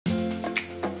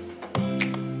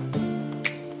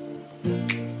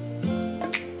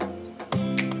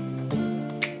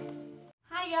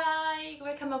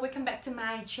welcome back to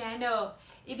my channel.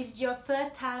 If it's your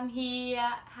first time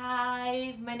here,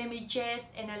 hi, my name is Jess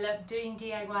and I love doing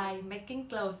DIY, making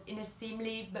clothes in a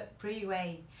simply but pretty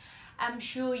way. I'm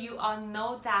sure you all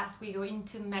know that we're going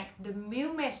to make the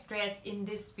MILKMAID dress in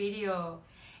this video.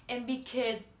 And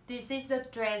because this is a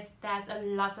dress that a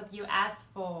lot of you asked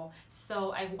for,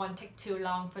 so I won't take too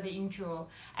long for the intro.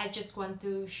 I just want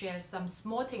to share some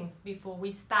small things before we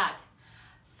start.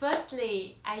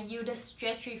 Firstly, I use the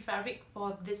stretchy fabric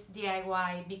for this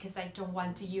DIY because I don't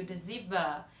want to use the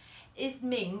zipper. It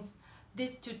means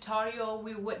this tutorial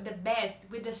will work the best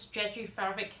with the stretchy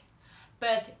fabric.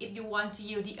 But if you want to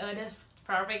use the other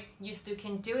fabric, you still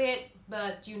can do it,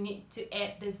 but you need to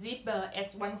add the zipper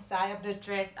as one side of the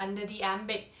dress under the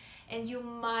armpit. And you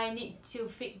might need to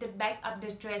fit the back of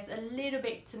the dress a little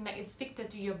bit to make it fit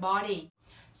to your body.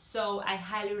 So I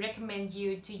highly recommend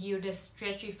you to use the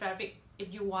stretchy fabric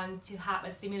if you want to have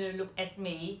a similar look as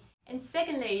me. And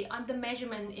secondly, on the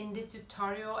measurement in this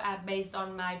tutorial are based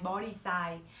on my body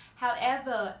size.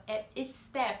 However, at each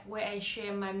step where I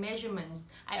share my measurements,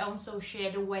 I also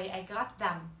share the way I got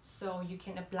them, so you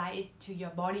can apply it to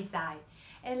your body size.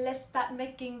 And let's start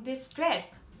making this dress.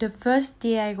 The first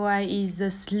DIY is the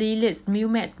Sleeveless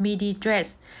MILKMAID midi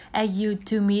dress. I used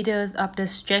 2 meters of the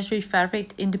stretchy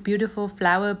fabric in the beautiful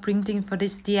flower printing for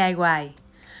this DIY.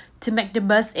 To make the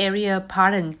bust area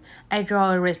pattern, I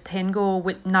draw a rectangle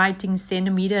with 19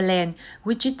 cm length,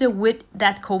 which is the width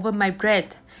that covers my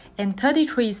breast, and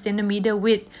 33 cm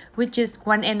width, which is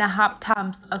 1.5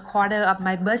 times a quarter of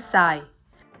my bust size.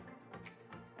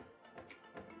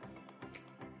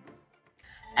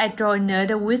 I draw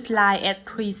another width line at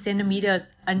 3 cm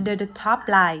under the top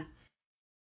line.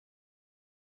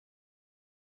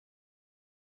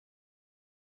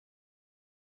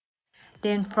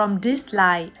 Then from this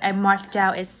line, I mark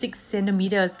down at 6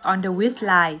 cm on the width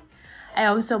line. I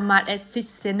also mark at 6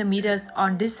 cm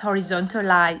on this horizontal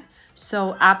line.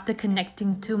 So after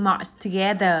connecting 2 marks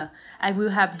together, I will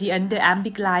have the under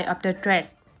armpit line of the dress.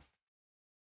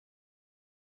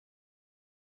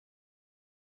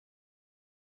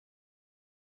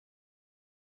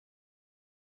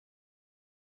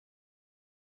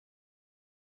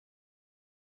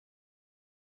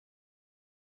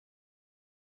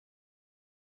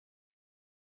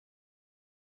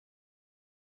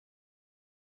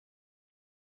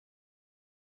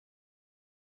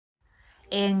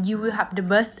 And you will have the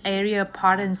bust area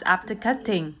patterns after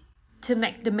cutting. To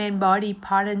make the main body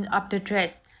pattern of the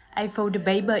dress, I fold the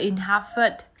paper in half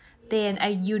first. Then I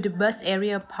use the bust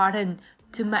area pattern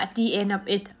to mark the end of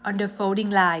it on the folding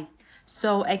line,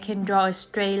 so I can draw a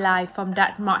straight line from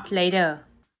that mark later.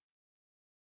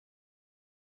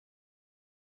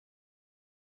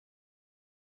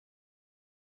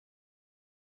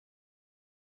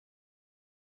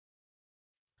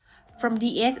 From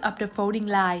the edge of the folding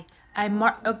line, I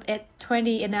mark up at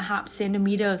 20.5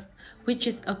 cm, which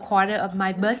is a quarter of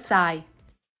my bust size.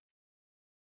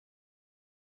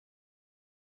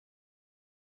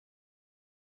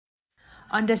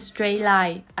 On the straight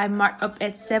line, I mark up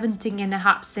at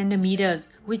 17.5 cm,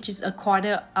 which is a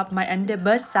quarter of my under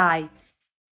bust size.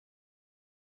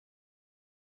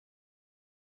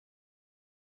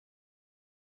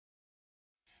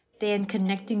 Then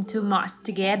connecting 2 marks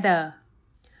together.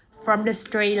 From the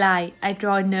straight line, I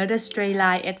draw another straight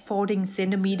line at 14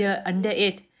 cm under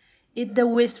it. It's the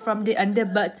width from the under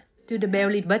butt to the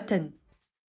belly button.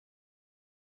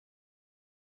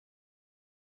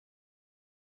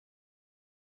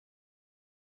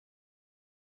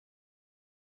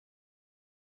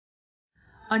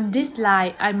 On this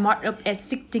line, I mark up at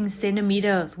 16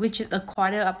 cm, which is a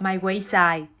quarter of my waist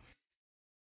size.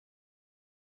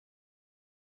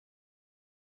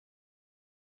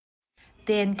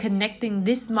 Then connecting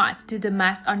this mark to the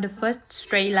mark on the first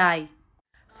straight line.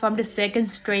 From the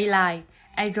second straight line,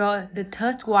 I draw the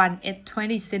third one at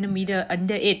 20 cm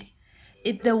under it.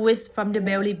 It's the width from the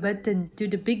belly button to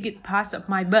the biggest part of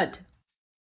my butt.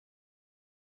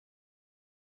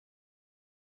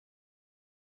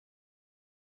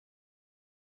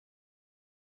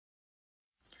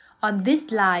 On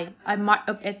this line, I mark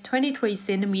up at 23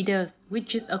 cm,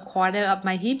 which is a quarter of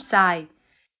my hip size.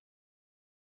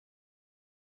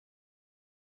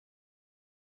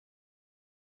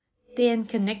 Then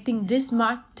connecting this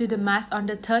mark to the mark on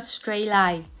the third straight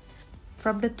line.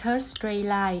 From the third straight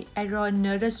line, I draw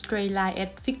another straight line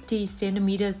at 50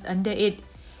 cm under it.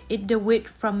 It's the width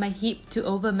from my hip to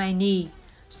over my knee.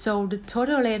 So the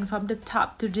total length from the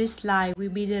top to this line will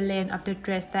be the length of the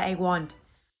dress that I want.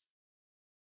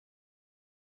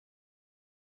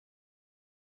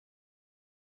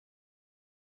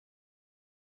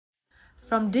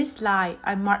 From this line,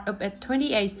 I mark up at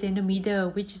 28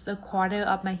 cm, which is a quarter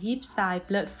of my hip size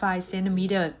plus 5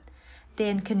 cm.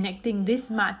 Then connecting this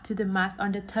mark to the mark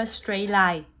on the third straight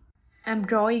line. I'm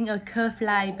drawing a curved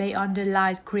line based on the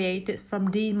lines created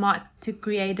from these marks to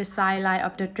create the side line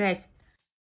of the dress.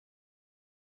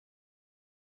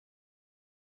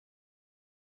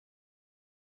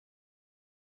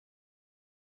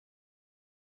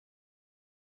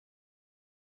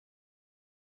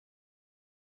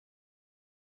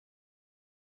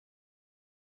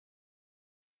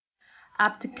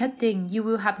 After cutting, you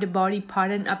will have the body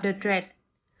pattern of the dress.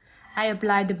 I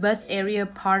apply the bust area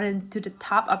pattern to the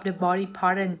top of the body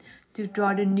pattern to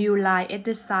draw the new line at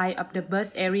the side of the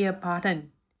bust area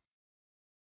pattern.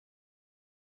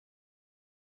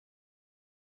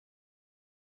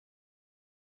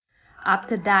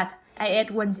 After that, I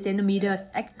add 1 cm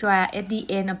extra at the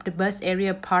end of the bust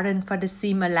area pattern for the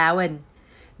seam allowance,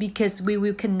 because we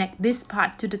will connect this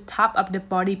part to the top of the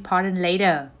body pattern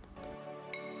later.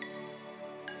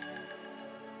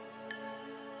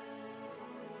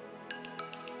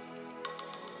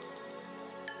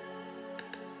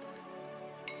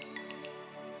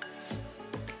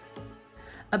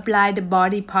 Apply the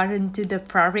body pattern to the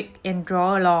fabric and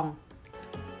draw along.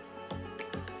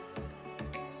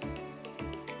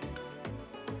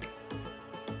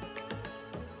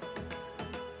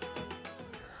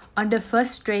 On the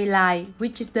first straight line,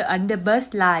 which is the under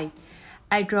bust line,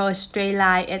 I draw a straight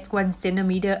line at 1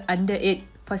 cm under it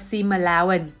for seam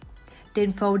allowance.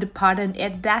 Then fold the pattern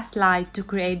at that line to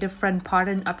create the front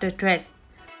pattern of the dress.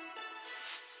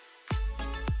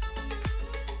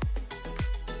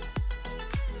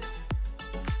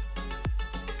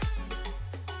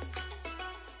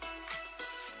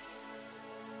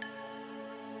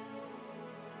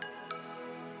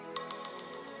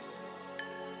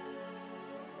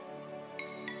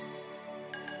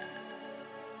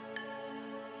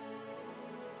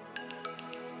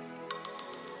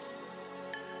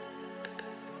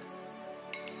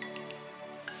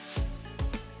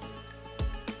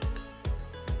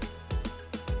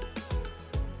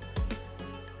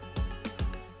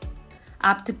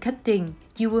 After cutting,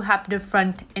 you will have the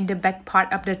front and the back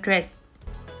part of the dress.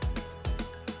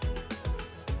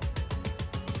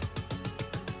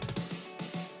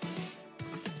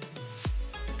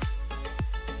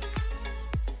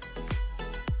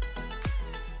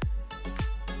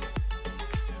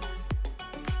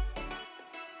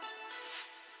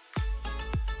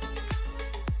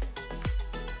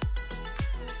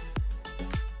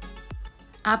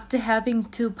 After having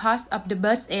two parts of the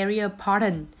bust area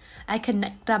pattern, I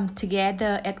connect them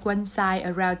together at one side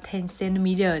around 10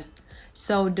 cm,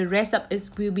 so the rest of it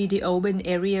will be the open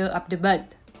area of the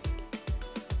bust.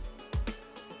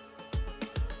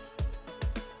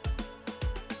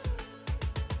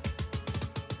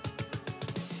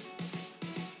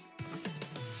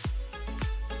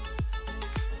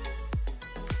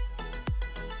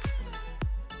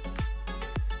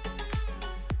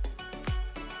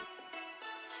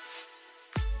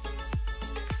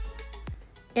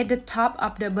 At the top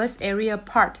of the bust area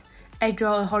part, I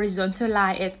draw a horizontal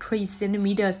line at 3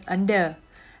 cm under,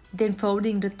 then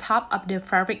folding the top of the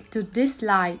fabric to this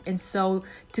line and sew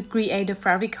to create the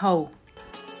fabric hole.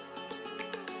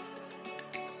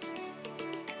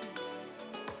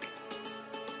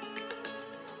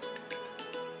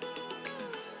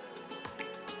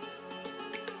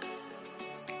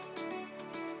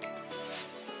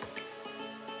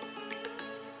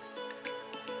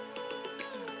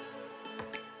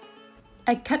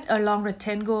 I cut a long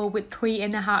rectangle with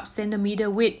 3.5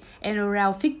 cm width and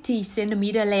around 50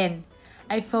 cm length.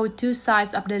 I fold two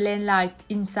sides of the length line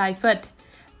inside first,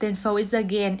 then fold it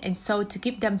again and sew to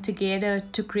keep them together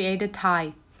to create a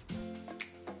tie.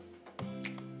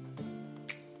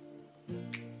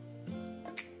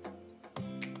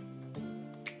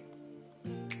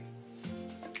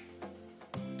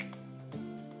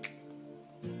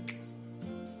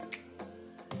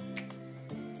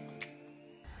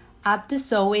 After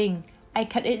sewing, I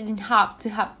cut it in half to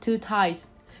have two ties,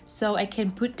 so I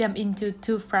can put them into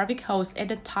two fabric holes at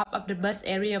the top of the bust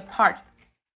area part.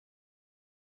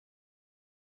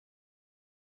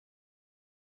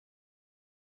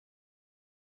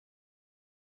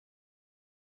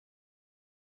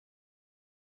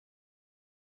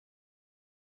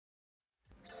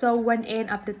 Sew one end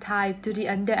of the tie to the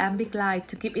under armpit line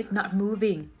to keep it not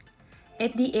moving.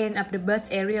 At the end of the bust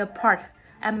area part,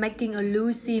 I'm making a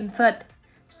loose seam first,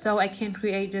 so I can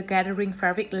create the gathering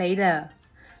fabric later.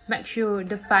 Make sure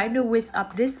the final width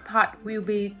of this part will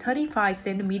be 35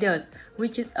 cm,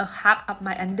 which is a half of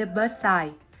my under bust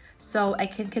size. so I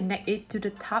can connect it to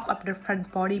the top of the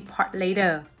front body part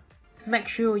later. Make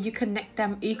sure you connect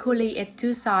them equally at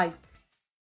two sides.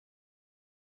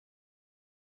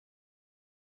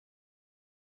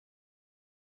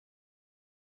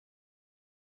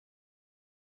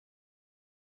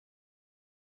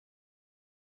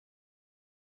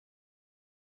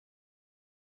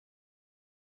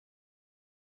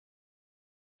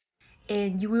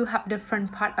 And you will have the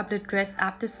front part of the dress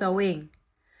after sewing.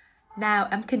 Now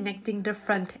I'm connecting the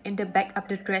front and the back of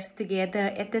the dress together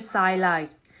at the side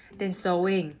lines, then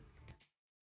sewing.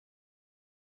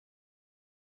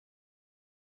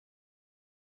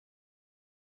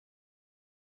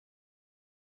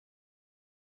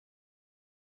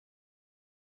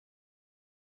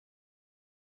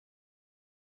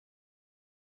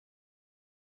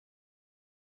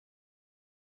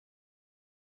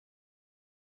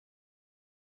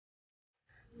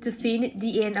 To finish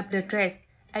the end of the dress,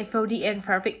 I fold the end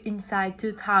fabric inside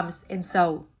 2 times and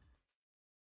sew.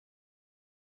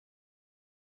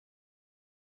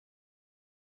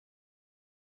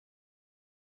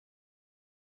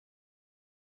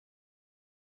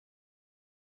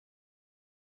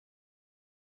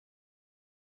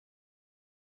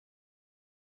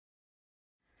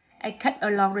 I cut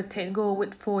a long rectangle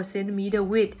with 4 cm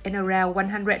width and around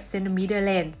 100 cm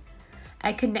length.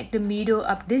 I connect the middle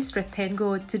of this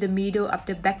rectangle to the middle of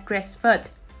the back dress first.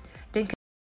 Then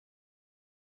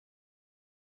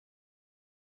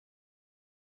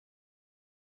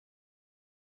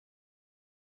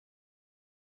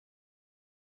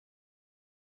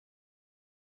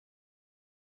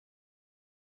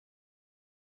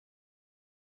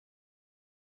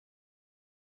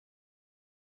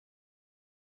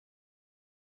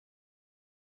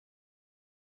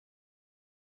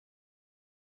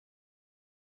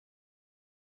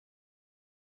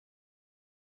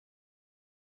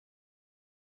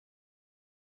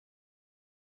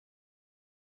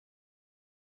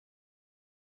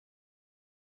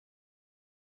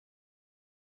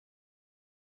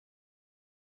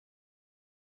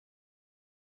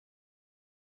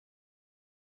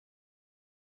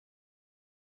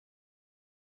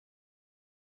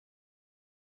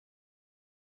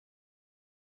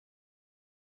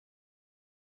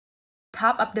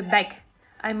top of the back,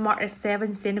 I mark at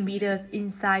 7 cm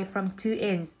inside from 2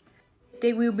 ends.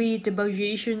 They will be the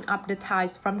position of the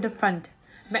ties from the front.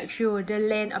 Make sure the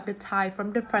length of the tie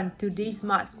from the front to these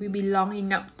marks will be long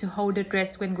enough to hold the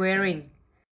dress when wearing.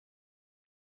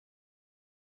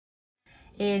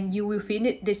 And you will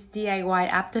finish this DIY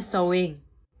after sewing.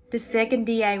 The second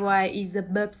DIY is the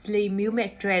bub sleeve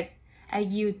MILKMAID dress. I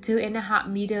used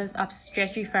 2.5 meters of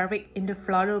stretchy fabric in the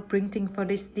floral printing for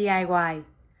this DIY.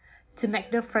 To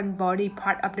make the front body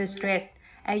part of the dress,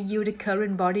 I use the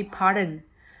current body pattern,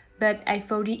 but I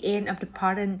fold the end of the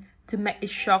pattern to make it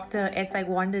shorter as I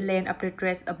want the length of the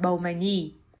dress above my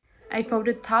knee. I fold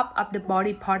the top of the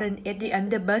body pattern at the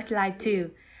under bust line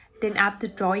too. Then after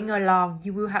drawing along,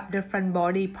 you will have the front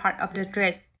body part of the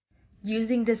dress.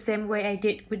 Using the same way I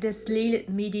did with the sleeveless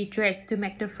midi dress to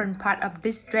make the front part of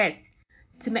this dress.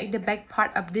 To make the back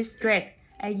part of this dress,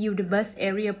 I use the bust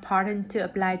area pattern to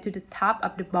apply to the top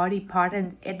of the body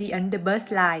pattern at the under bust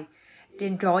line,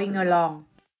 then drawing along.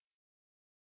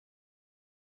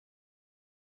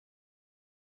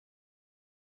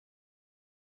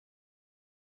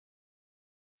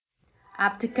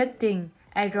 After cutting,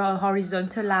 I draw a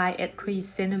horizontal line at 3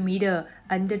 cm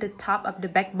under the top of the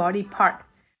back body part.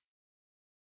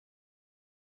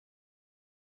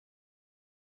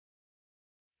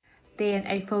 Then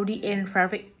I fold the end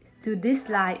fabric to this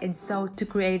line and sew to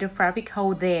create a fabric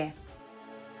hole there.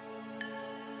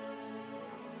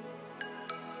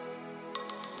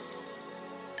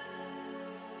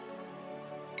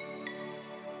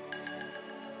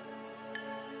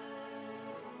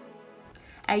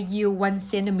 I use 1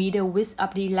 cm width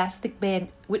of the elastic band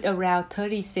with around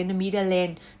 30 cm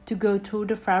length to go through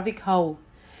the fabric hole.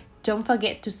 Don't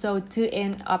forget to sew 2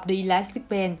 ends of the elastic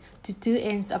band to 2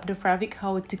 ends of the fabric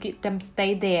hole to keep them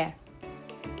stay there.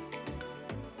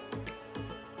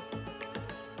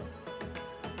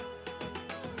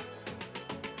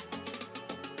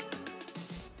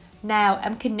 Now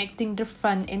I'm connecting the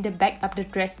front and the back of the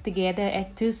dress together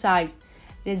at 2 sides,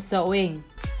 then sewing.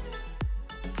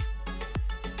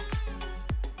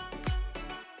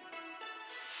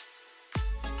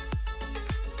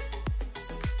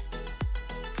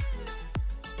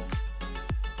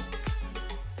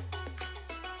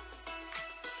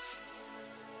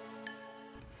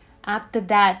 After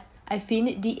that, I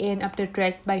finish the end of the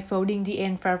dress by folding the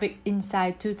end fabric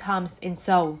inside 2 times and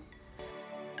sew.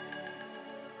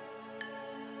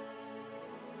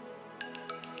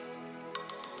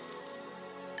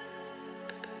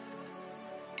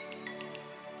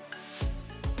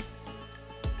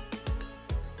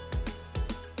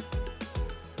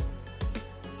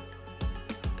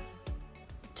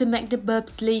 To make the burp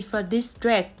sleeve for this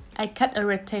dress, I cut a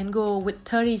rectangle with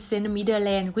 30 cm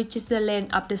length, which is the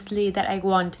length of the sleeve that I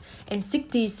want, and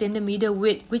 60 cm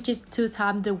width, which is 2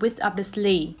 times the width of the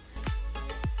sleeve.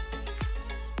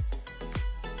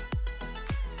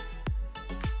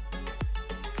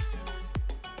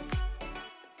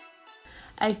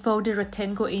 I fold the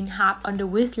rectangle in half on the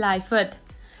waistline first.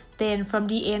 Then from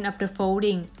the end of the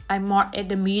folding, I mark at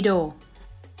the middle.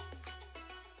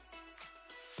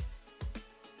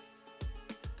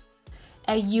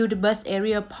 I use the bust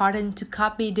area pattern to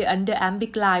copy the underarm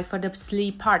big line for the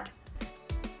sleeve part.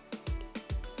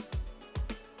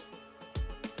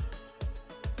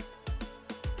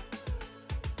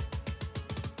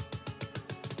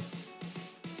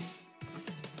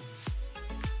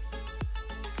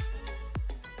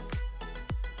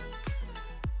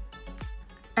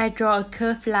 I draw a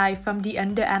curved line from the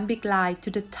underarm big line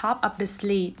to the top of the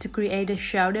sleeve to create a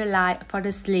shoulder line for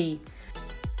the sleeve.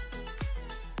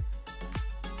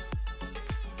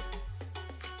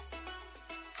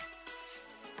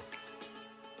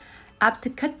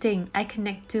 After cutting, I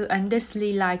connect two under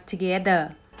sleeve lines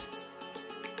together.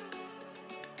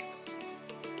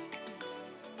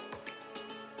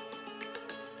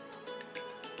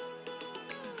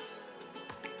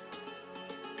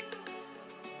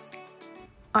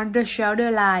 On the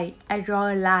shoulder line, I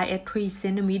draw a line at 3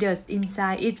 cm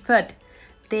inside it first,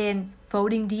 then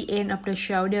folding the end of the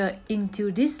shoulder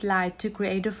into this line to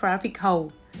create the fabric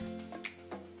hole.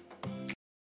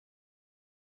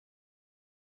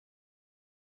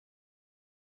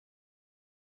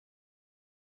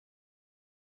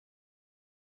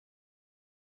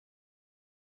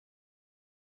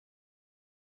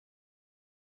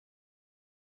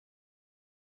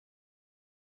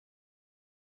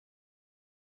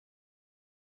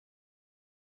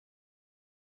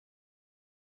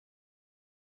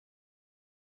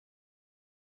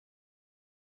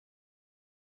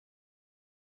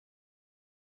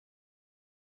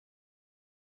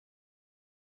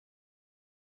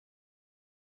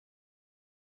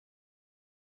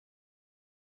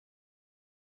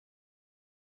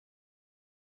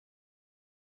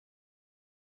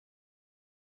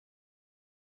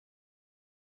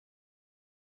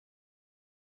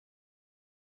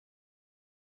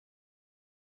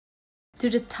 To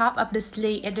the top of the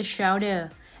sleeve at the shoulder,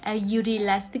 I use the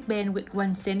elastic band with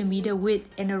 1 cm width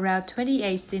and around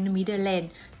 28 cm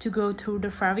length to go through the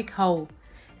fabric hole.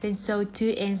 Then sew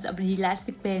two ends of the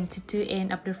elastic band to two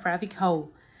ends of the fabric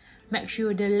hole. Make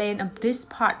sure the length of this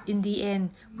part in the end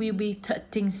will be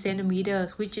 13 cm,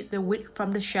 which is the width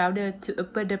from the shoulder to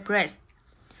upper the breast.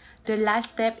 The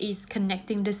last step is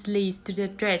connecting the sleeves to the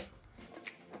dress.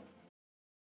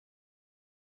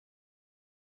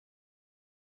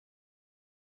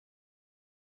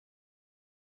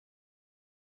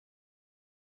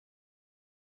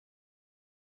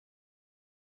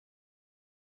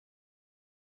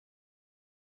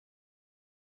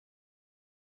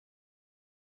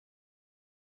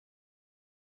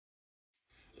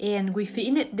 And we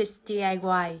finished this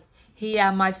DIY. Here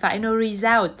are my final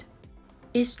result.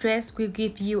 Each dress will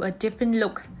give you a different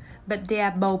look, but they are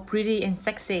both pretty and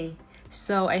sexy.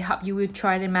 So I hope you will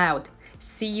try them out.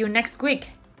 See you next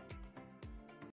week.